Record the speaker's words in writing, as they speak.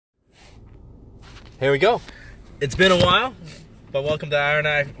Here we go. It's been a while, but welcome to Iron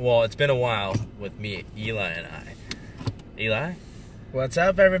Eye. Well, it's been a while with me, Eli, and I. Eli? What's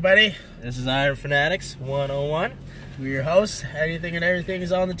up, everybody? This is Iron Fanatics 101. We're your hosts. Anything and everything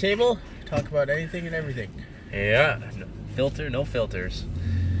is on the table. Talk about anything and everything. Yeah. No filters.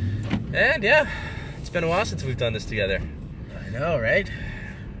 And yeah, it's been a while since we've done this together. I know, right?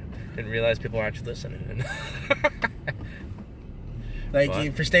 Didn't realize people were actually listening. Thank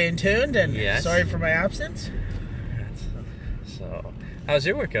you for staying tuned, and yes. Sorry for my absence. So, how's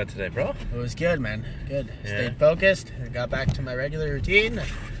your workout today, bro? It was good, man. Good. Yeah. Stayed focused. I got back to my regular routine.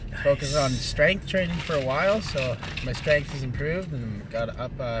 Nice. Focused on strength training for a while, so my strength has improved and got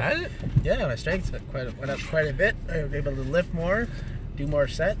up. Has it? Yeah, my strength went up quite a bit. I was able to lift more, do more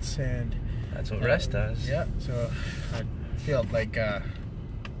sets, and That's what rest does. Yeah, so I feel like a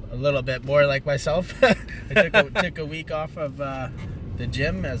little bit more like myself. I took a week off of the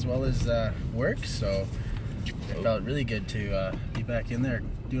gym as well as work, so it felt really good to be back in there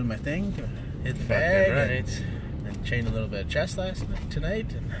doing my thing, hit the bag, right. and trained a little bit of chest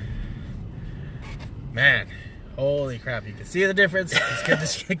tonight. And man, holy crap! You can see the difference.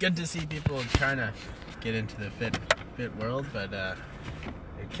 It's good to see people trying to get into the fit world, but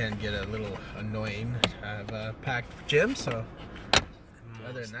it can get a little annoying to have a packed gym. So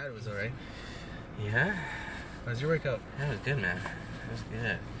other than that, it was alright. Yeah. How's your workout? That was good, man. That was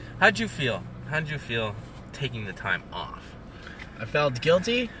good. How'd you feel taking the time off? I felt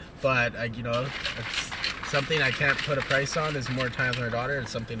guilty, but it's something I can't put a price on. Is more time with my daughter.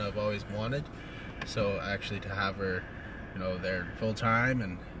 It's something I've always wanted. So actually, to have her, there full time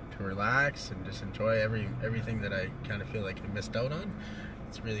and to relax and just enjoy everything that I kind of feel like I missed out on.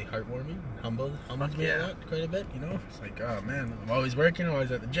 It's really heartwarming, humbles me quite a bit. It's like, oh man, I'm always working, I'm always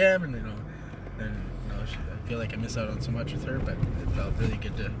at the gym, and I feel like I miss out on so much with her. But it felt really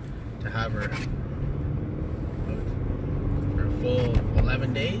good to have her for a full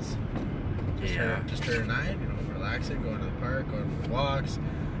 11 days. Just her and I, relaxing, going to the park, going for walks,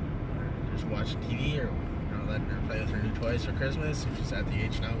 just watching TV, or letting her play with her new toys for Christmas. She's at the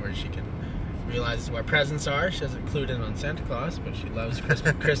age now where she can realize what presents are. She doesn't clue in on Santa Claus, but she loves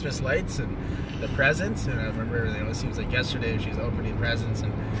Christmas lights and the presents. And I remember, it seems like yesterday she was opening presents,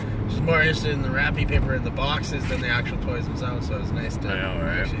 and she's more interested in the wrapping paper and the boxes than the actual toys themselves. So it was nice to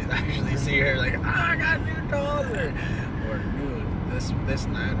actually see her like, I got new dolls, or new this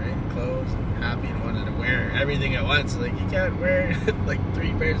and that, right? Clothes, and happy and wanted to wear everything at once. Like, you can't wear like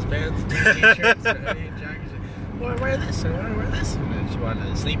 3 pairs of pants, 2 t-shirts, and a jacket. I want to wear this, I want to wear this. And then she wanted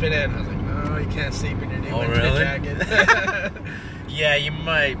to sleep in it, and I was like, no, you can't sleep in your new winter jacket. Yeah, you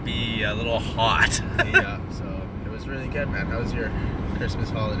might be a little hot. Yeah, so it was really good, man. How was your Christmas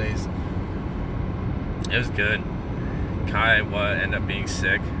holidays? It was good. Kai ended up being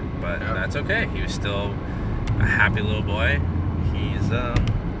sick, but that's okay. He was still a happy little boy.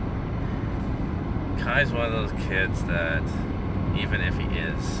 Kai's one of those kids that even if he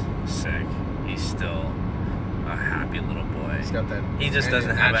is sick, he's still a happy little boy. He's got that. He just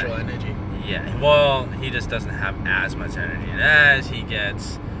doesn't have natural energy. Yeah, well, he just doesn't have as much energy as he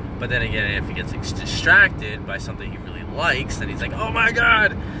gets. But then again, if he gets distracted by something he really likes, then he's like, oh my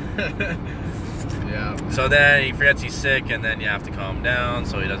god. Yeah. So then he forgets he's sick, and then you have to calm him down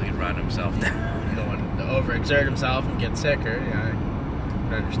so he doesn't run himself down. You don't want to overexert himself and get sicker. Yeah,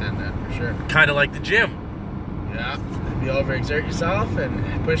 I understand that for sure. Kind of like the gym. Yeah. If you overexert yourself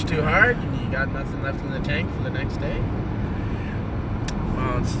and push too hard, and you got nothing left in the tank for the next day.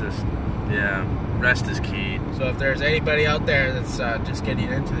 Well, it's just, rest is key. So if there's anybody out there that's just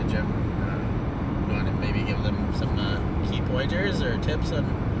getting into the gym, you want to maybe give them some key pointers or tips on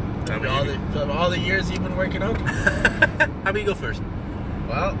all the years you've been working out? How about you go first?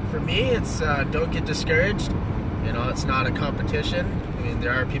 Well, for me, it's don't get discouraged. It's not a competition. I mean,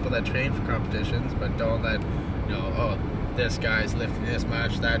 there are people that train for competitions, but don't let, this guy's lifting this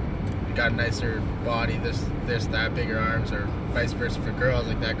much, that got a nicer body, this, that, bigger arms, or vice versa for girls.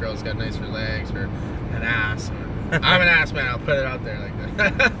 Like, that girl's got nicer legs, or an ass. Or, I'm an ass man, I'll put it out there like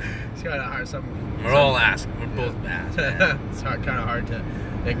that. It's kind of hard. We're all ass. We're both ass, man. It's kind of hard to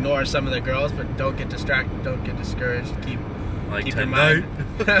ignore some of the girls, but don't get distracted, don't get discouraged. Keep your mind.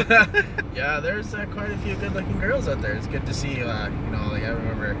 Yeah, there's quite a few good-looking girls out there. It's good to see. I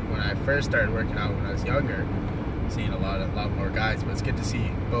remember when I first started working out when I was younger, seeing a lot more guys. But it's good to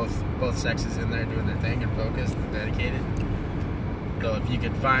see both sexes in there doing their thing and focused and dedicated. So if you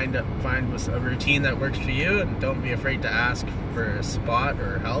could find a routine that works for you, and don't be afraid to ask for a spot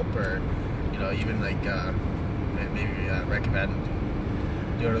or help, or even maybe recommend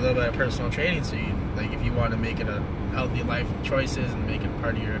doing a little bit of personal training. So if you want to make it a healthy life choices and make it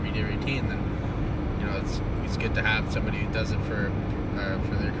part of your everyday routine, then know, it's good to have somebody who does it for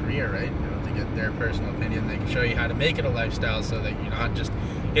their career, right? You know, to get their personal opinion. They can show you how to make it a lifestyle, so that you're not just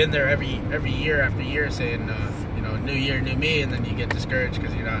in there every year after year saying, you know, new year, new me, and then you get discouraged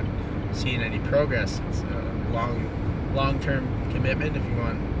because you're not seeing any progress. It's a long-term commitment if you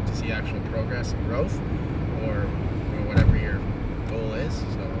want to see actual progress and growth, or whatever your goal is.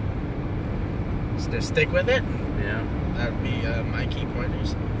 So just stick with it. Yeah. That would be my key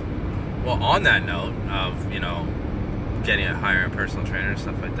pointers. Well, on that note of, you know, getting a higher personal trainer and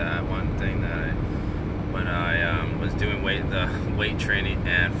stuff like that, one thing that when I was doing weight training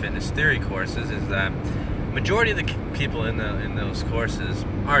and fitness theory courses is that majority of the people in those courses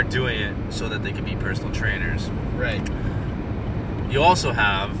are doing it so that they can be personal trainers. Right. You also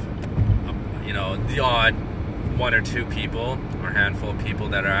have, you know, the odd one or two people or handful of people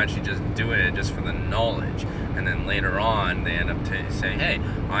that are actually just doing it just for the knowledge, and then later on they end up saying, hey,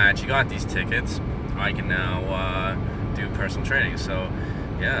 I actually got these tickets, I can now do personal training. So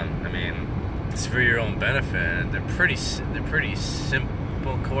yeah, I mean, it's for your own benefit. They're pretty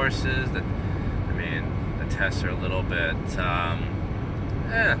simple courses. That, I mean, the tests are a little bit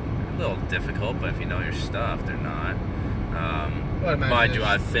a little difficult, but if you know your stuff, they're not. Mind you,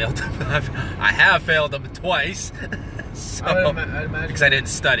 I have failed them twice. So, because I didn't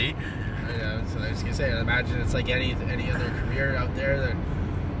study. Yeah, so I was gonna say, I imagine it's like any other career out there that,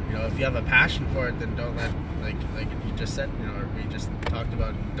 you know, if you have a passion for it, then don't let, like you just said, you know, or we just talked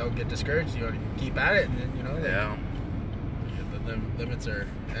about, don't get discouraged. You want to keep at it, and then, you know, yeah, the limits are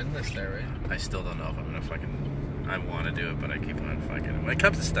endless there, right? I still don't know if I'm gonna I want to do it, but I keep on fucking. When it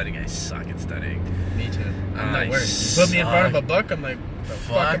comes to studying, I suck at studying. Me too. I'm not worried. You put me in front of a book, I'm like, the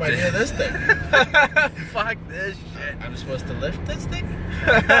fuck am I doing this thing? Fuck this shit. I'm supposed to lift this thing?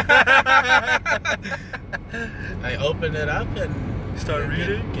 I open it up and start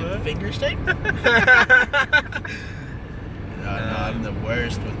reading. Get finger steak. No, I'm the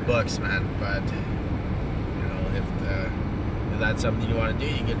worst with books, man. But you know, if that's something you want to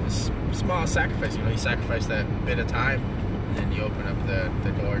do, you get this small sacrifice. You know, you sacrifice that bit of time, and then you open up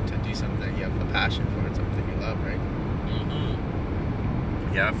the door to do something that you have a passion for and something you love, right?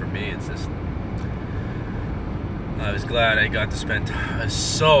 Mm-hmm. Yeah, for me, it's just, I was glad I got to spend time. I was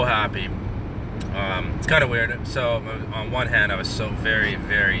so happy. It's kind of weird. So on one hand, I was so very,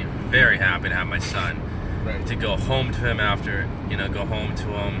 very, very happy to have my son. Right. To go home to him after, you know, go home to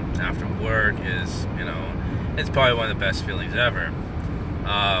him after work is, you know, it's probably one of the best feelings ever.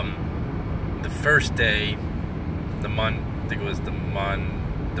 The first day, the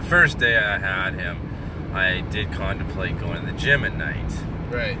first day I had him, I did contemplate going to the gym at night.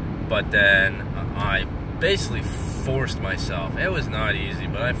 Right. But then I basically forced myself. It was not easy,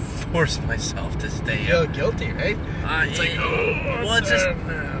 but I forced myself to stay You up. feel guilty, right? It's like, well, it's just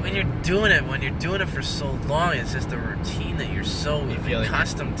when you're doing it for so long, it's just a routine that you're so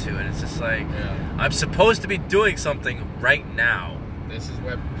accustomed to, and it's just like, I'm supposed to be doing something right now. This is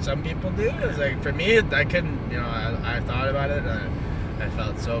what some people do. It's like, for me, I couldn't, you know, I thought about it, and I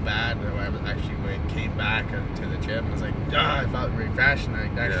felt so bad. When I came back to the gym, I was like, I felt refreshed, and I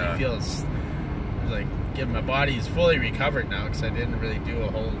actually feel like my body is fully recovered now, because I didn't really do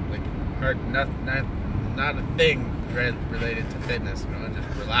a whole, like, not a thing related to fitness, you know, just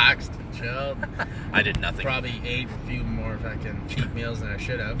relaxed and chilled. I did nothing. Probably ate a few more fucking cheat meals than I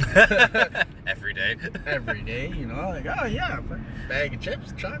should have. Every day. Every day, you know, like, oh yeah, bag of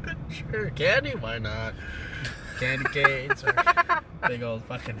chips, chocolate, sure, candy, why not? Candy canes, or big old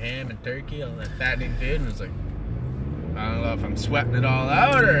fucking ham and turkey, all that fattening food, and it was like, I don't know if I'm sweating it all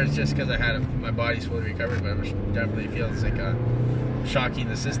out, or it's just because my body's fully recovered, but it definitely feels like shocking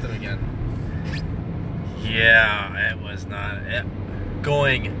the system again. Yeah, it was not. It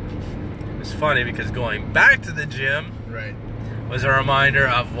was funny because going back to the gym was a reminder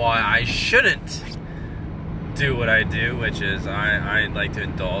of why I shouldn't do what I do, which is I like to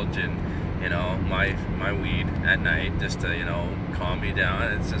indulge in, you know, my weed at night just to, you know, calm me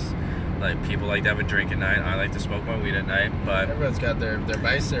down. It's just like people like to have a drink at night. I like to smoke my weed at night, but everyone's got their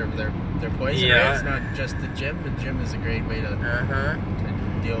vice, their poison. Yeah. Right? It's not just the gym. The gym is a great way to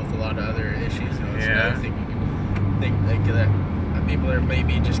deal with a lot of other issues. You know, it's another thing you can think like that. People are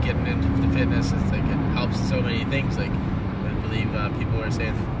maybe just getting into the fitness. It's like it helps so many things. Like I believe people were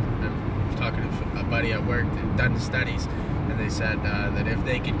saying. I'm talking to a buddy at work that done studies, and they said that if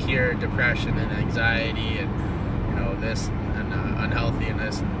they could cure depression and anxiety and, you know, this and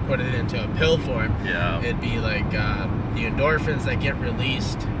unhealthiness, and put it into a pill form, it'd be like the endorphins that get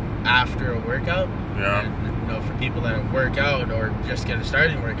released after a workout. And, you know, for people that work out or just get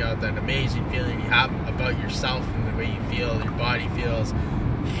started to work out, that amazing feeling you have about yourself and the way you feel, your body feels,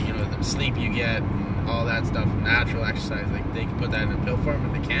 you know, the sleep you get, and all that stuff, natural exercise, like they can put that in a pill form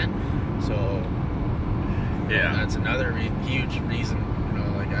and they can't. So Yeah. that's another huge reason, you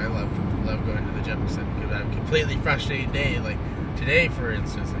know, like I love going to the gym because I have a completely frustrating day. Like today, for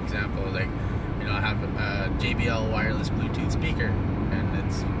instance, an example, like, you know, I have a JBL wireless Bluetooth speaker, and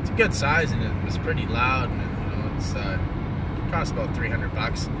it's a good size, and it was pretty loud, and you know, it cost about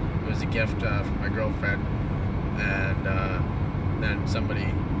 $300. It was a gift from my girlfriend, and then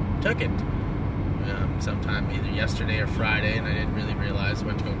somebody took it sometime either yesterday or Friday, and I didn't really realize. I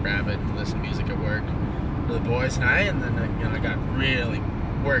went to go grab it and listen to music at work for the boys and and then you know, I got really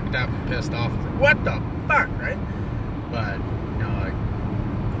worked up and pissed off. I was like, what the fuck, right? But you know, I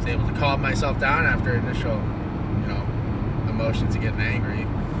was able to calm myself down after initial, you know, emotions of getting angry.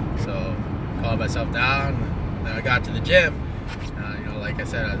 So calmed myself down, and then I got to the gym. You know, like I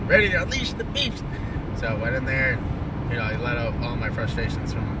said, I was ready to unleash the beast. So I went in there, and you know, I let out all my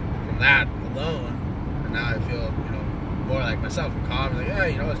frustrations from that alone, and now I feel, you know, more like myself. I'm calm. Like, yeah,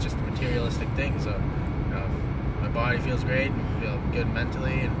 you know, it's just a materialistic thing. So, you know, my body feels great and feel good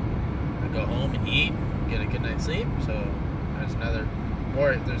mentally, and I go home and eat, and get a good night's sleep. So there's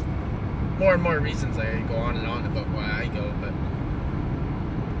more and more reasons I go on and on about why I go. But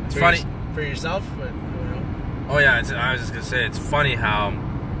it's funny for yourself, but you know. Oh yeah, I was just gonna say, it's funny how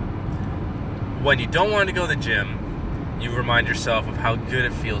when you don't want to go to the gym, you remind yourself of how good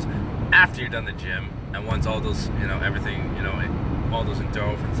it feels after you're done the gym, and once all those, you know, everything, you know, all those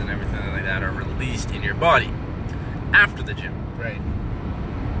endorphins and everything like that are released in your body after the gym. Right.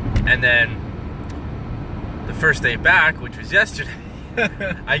 And then the first day back, which was yesterday,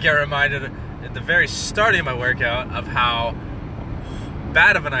 I get reminded at the very start of my workout of how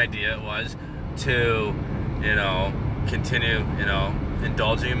bad of an idea it was to, you know, continue, you know,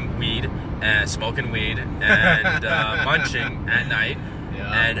 indulging in weed and smoking weed and munching at night,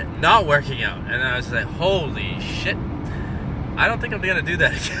 and not working out. And I was like, holy shit, I don't think I'm gonna do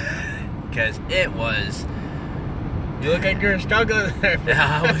that again. Because it was, you look like you're struggling there.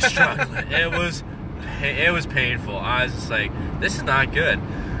 Yeah, I was struggling. It was painful. I was just like, this is not good.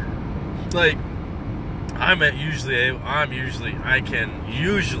 Like, I can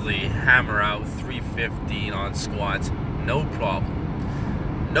usually hammer out 315 on squats, no problem.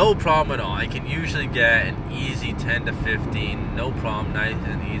 No problem at all. I can usually get an easy 10 to 15, no problem, nice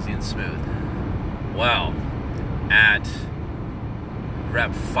and easy and smooth. Well, at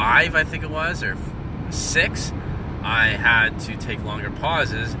rep 5, I think it was, or 6, I had to take longer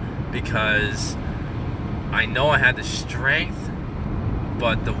pauses because I know I had the strength,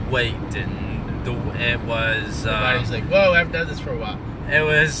 but the weight didn't. It was. The body's like, whoa, I haven't done this for a while. It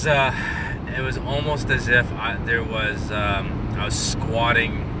was almost as if I was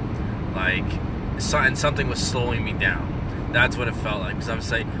squatting, like, something was slowing me down. That's what it felt like. Because I'm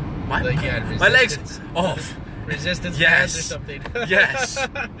saying, my legs off. Resistance yes. or something. Yes.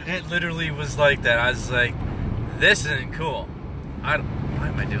 It literally was like that. I was like, this isn't cool. What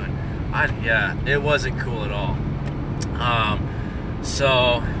am I doing? Yeah, it wasn't cool at all.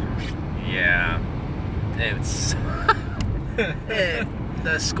 So, yeah. It's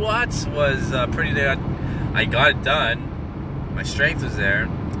the squats was pretty good. I got it done. My strength was there,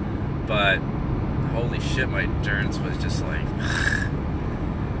 but holy shit, my endurance was just like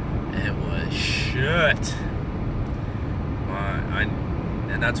it was shit.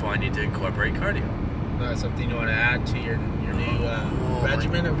 And that's why I need to incorporate cardio. That's something you want to add to your new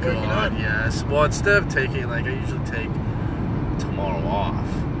regimen of working out? Yes. Well, instead of taking, like, I usually take tomorrow off.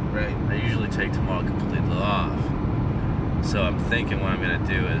 Right. I usually take tomorrow completely off. So I'm thinking what I'm going to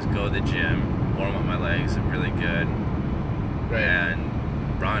do is go to the gym, warm up my legs really good, right,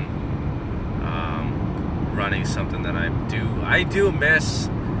 and run. Running something that I do miss.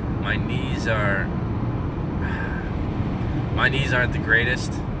 My knees aren't the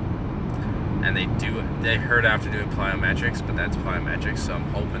greatest, and they hurt after doing plyometrics, but that's plyometrics. So I'm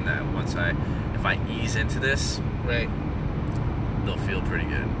hoping that if I ease into this, right, they'll feel pretty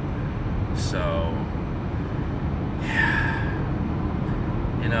good. So, yeah.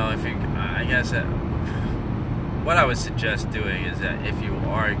 You know, I guess what I would suggest doing is that if you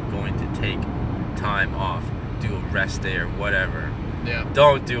are going to take time off, do a rest day or whatever, yeah,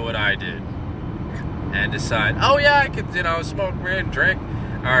 don't do what I did and decide, oh yeah, I could, you know, smoke weed and drink,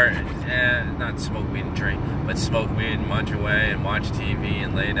 or not smoke weed and drink, but smoke weed and munch away and watch TV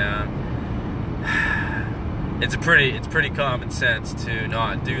and lay down. It's pretty common sense to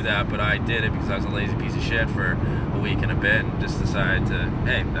not do that, but I did it because I was a lazy piece of shit for a week and a bit, and just decided to,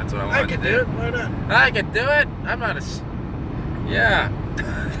 hey, that's what I wanted to do. I can do it. Why not? I can do it. I'm not yeah.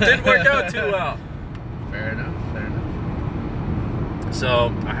 Didn't work out too well. Fair enough.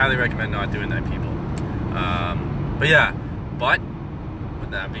 So I highly recommend not doing that, people. But yeah, but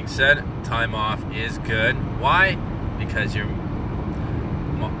with that being said, time off is good. Why? Because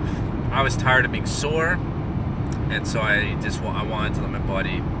I was tired of being sore, and so I wanted to let my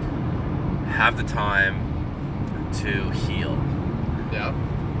body have the time to heal. Yeah.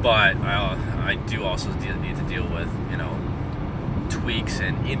 But I do also need to deal with, tweaks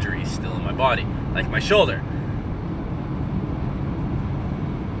and injuries still in my body, like my shoulder.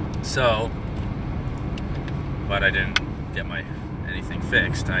 So, but I didn't get anything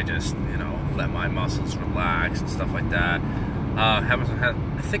fixed. I just, let my muscles relax and stuff like that. I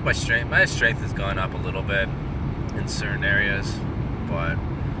think my strength has gone up a little bit in certain areas, but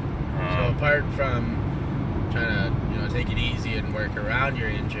so apart from trying to take it easy and work around your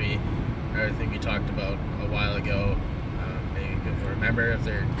injury, another thing we talked about a while ago, maybe people remember if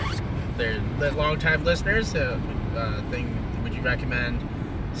they're long-time listeners, would you recommend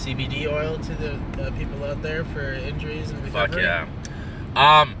CBD oil to the people out there for injuries and recovery? Fuck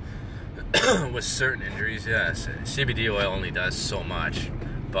yeah. With certain injuries, yes. CBD oil only does so much,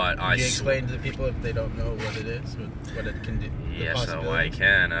 but Can you explain to the people if they don't know what it is, what it can do? Yes, so I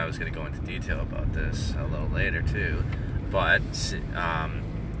can. I was going to go into detail about this a little later too, but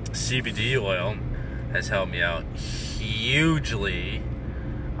CBD oil has helped me out hugely.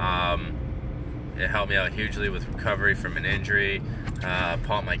 It helped me out hugely with recovery from an injury.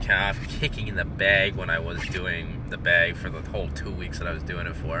 Popped my calf, kicking in the bag when I was doing the bag for the whole 2 weeks that I was doing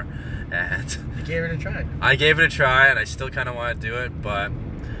it for. And you gave it a try. I gave it a try, and I still kind of want to do it, but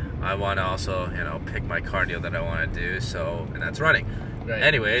I want to also, pick my cardio that I want to do, and that's running. Right.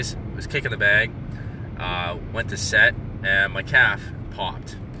 Anyways, was kicking the bag, went to set, and my calf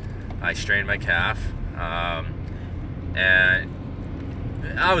popped. I strained my calf, and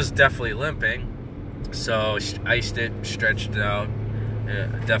I was definitely limping, so iced it, stretched it out,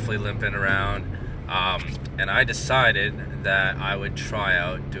 definitely limping around, and I decided that I would try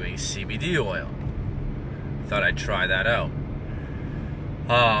out doing CBD oil. Thought I'd try that out.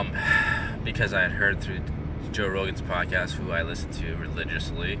 Because I had heard through Joe Rogan's podcast, who I listen to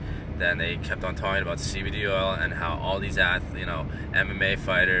religiously, then they kept on talking about CBD oil and how all these MMA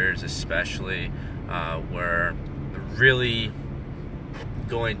fighters especially, were really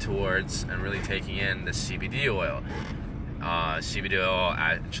going towards and really taking in the CBD oil. CBD oil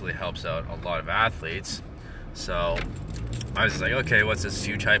actually helps out a lot of athletes. So I was like, okay, what's this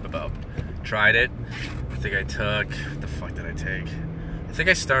huge hype about? Tried it. I think I took, what the fuck did I take? I think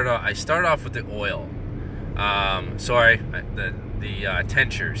I started off with the oil. The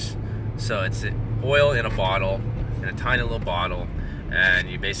tinctures. So it's oil in a bottle, in a tiny little bottle, and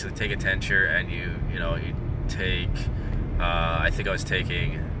you basically take a tincture and you take, I think I was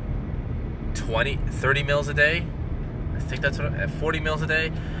taking 30 mils a day. I think that's 40 mils a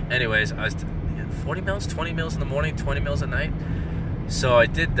day. Anyways, I was 40 mils, 20 mils in the morning, 20 mils at night. So I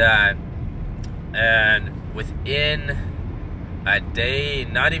did that, and within a day,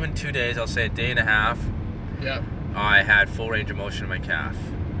 not even 2 days, I'll say a day and a half, yeah, I had full range of motion in my calf.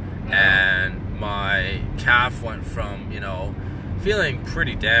 And my calf went from, feeling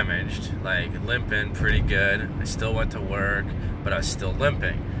pretty damaged, like limping pretty good. I still went to work, but I was still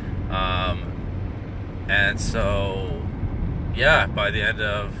limping. And so, yeah,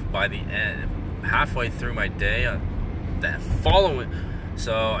 halfway through my day,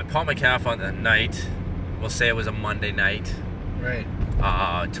 so I popped my calf on the night. We'll say it was a Monday night. Right.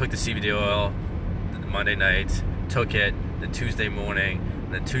 Took the CBD oil the Monday night, took it the Tuesday morning,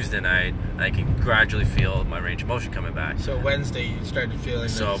 and then Tuesday night, and I can gradually feel my range of motion coming back. So Wednesday you started feeling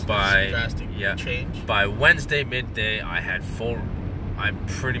this drastic change? By Wednesday midday, I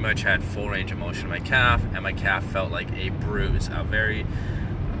pretty much had full range of motion in my calf, and my calf felt like a bruise. It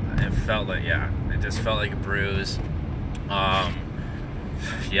just felt like a bruise.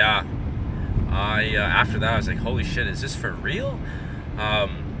 After that, I was like, holy shit, is this for real?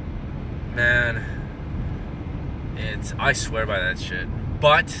 Man, I swear by that shit.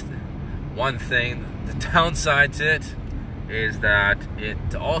 But one thing, the downside to it is that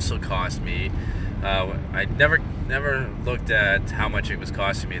it also cost me, I never looked at how much it was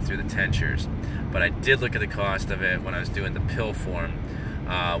costing me through the tinctures, but I did look at the cost of it when I was doing the pill form,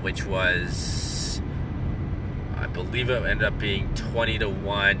 which was, I believe it ended up being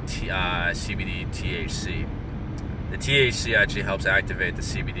 20-to-1 CBD THC. The THC actually helps activate the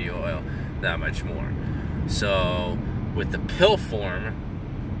CBD oil that much more. So with the pill form,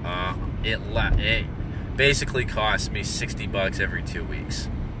 it basically cost me $60 every 2 weeks,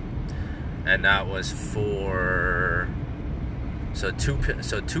 and that was for two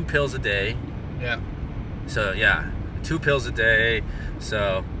pills a day. Yeah. So yeah, 2 pills a day.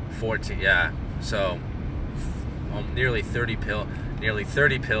 So 14. Yeah. So nearly 30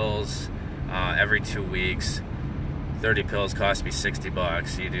 pills every 2 weeks. 30 pills cost me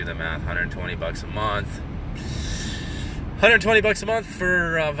 $60. You do the math, $120 a month. $120 a month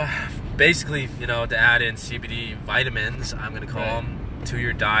for basically, to add in CBD vitamins, I'm going to call them, to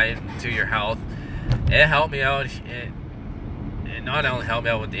your diet, to your health. It helped me out. It not only helped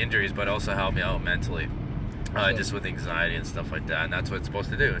me out with the injuries, but also helped me out mentally. Just with anxiety and stuff like that. And that's what it's supposed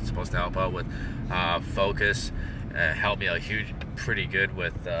to do. It's supposed to help out with focus. Help me out pretty good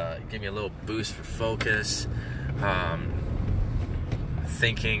with, give me a little boost for focus.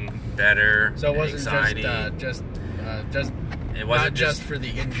 Thinking better. So it wasn't anxiety. It wasn't just for the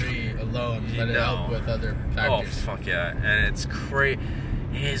injury alone, but it helped with other factors. Oh fuck yeah! And it's crazy.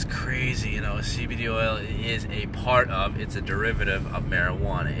 It is crazy, CBD oil is it's a derivative of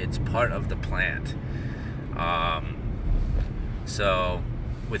marijuana. It's part of the plant. So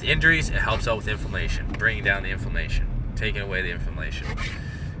with injuries, it helps out with inflammation, bringing down the inflammation, taking away the inflammation.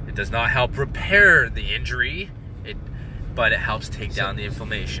 It does not help repair the injury, but it helps take down the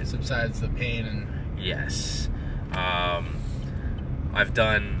inflammation. Subsides the pain and... Yes. I've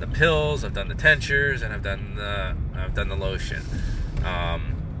done the pills, I've done the tinctures, and I've done the lotion. I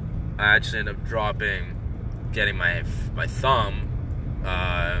actually ended up getting my thumb.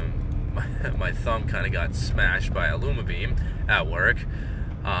 My thumb kind of got smashed by a Lumabeam at work.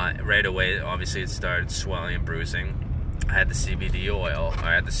 Right away, obviously, it started swelling and bruising. I had the CBD oil.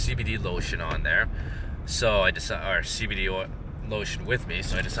 I had the CBD lotion on there. So I decided, or CBD oil lotion with me.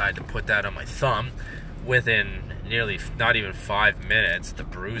 So I decided to put that on my thumb. Within nearly not even 5 minutes, the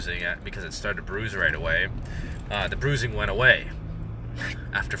bruising, because it started to bruise right away, the bruising went away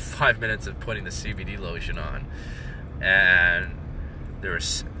after 5 minutes of putting the CBD lotion on, and the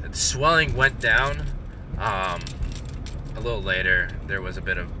swelling went down. A little later, there was a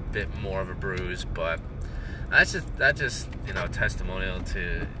bit more of a bruise, but that's just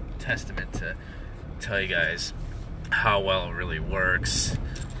testament to tell you guys how well it really works.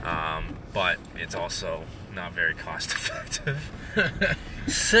 But it's also not very cost effective.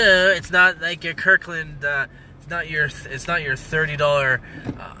 So it's not like your Kirkland. It's not your $30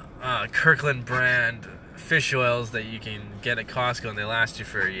 Kirkland brand fish oils that you can get at Costco and they last you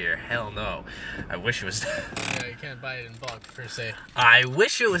for a year. Hell no. I wish it was. Yeah, you can't buy it in bulk per se. I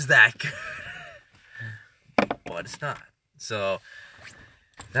wish it was that good, but it's not. So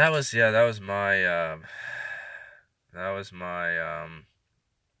that was my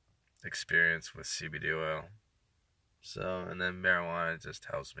experience with CBD oil. So, and then marijuana just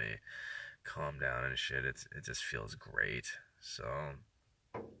helps me calm down and shit. It just feels great. So,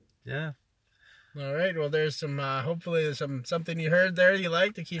 yeah. All right. Well, there's some. Hopefully, there's something you heard there you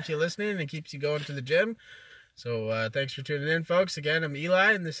liked that keeps you listening and keeps you going to the gym. So, thanks for tuning in, folks. Again, I'm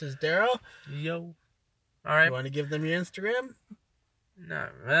Eli, and this is Daryl. Yo. All right. You want to give them your Instagram? No.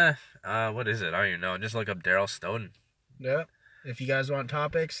 What is it? I don't even know. Just look up Daryl Snowden. Yeah. If you guys want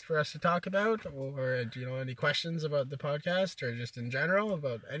topics for us to talk about, or any questions about the podcast, or just in general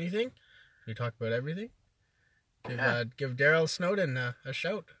about anything, we talk about everything. Give Daryl Snowden a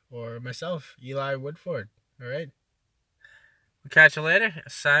shout, or myself, Eli Woodford. All right. We'll catch you later.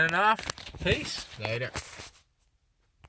 Signing off. Peace. Later.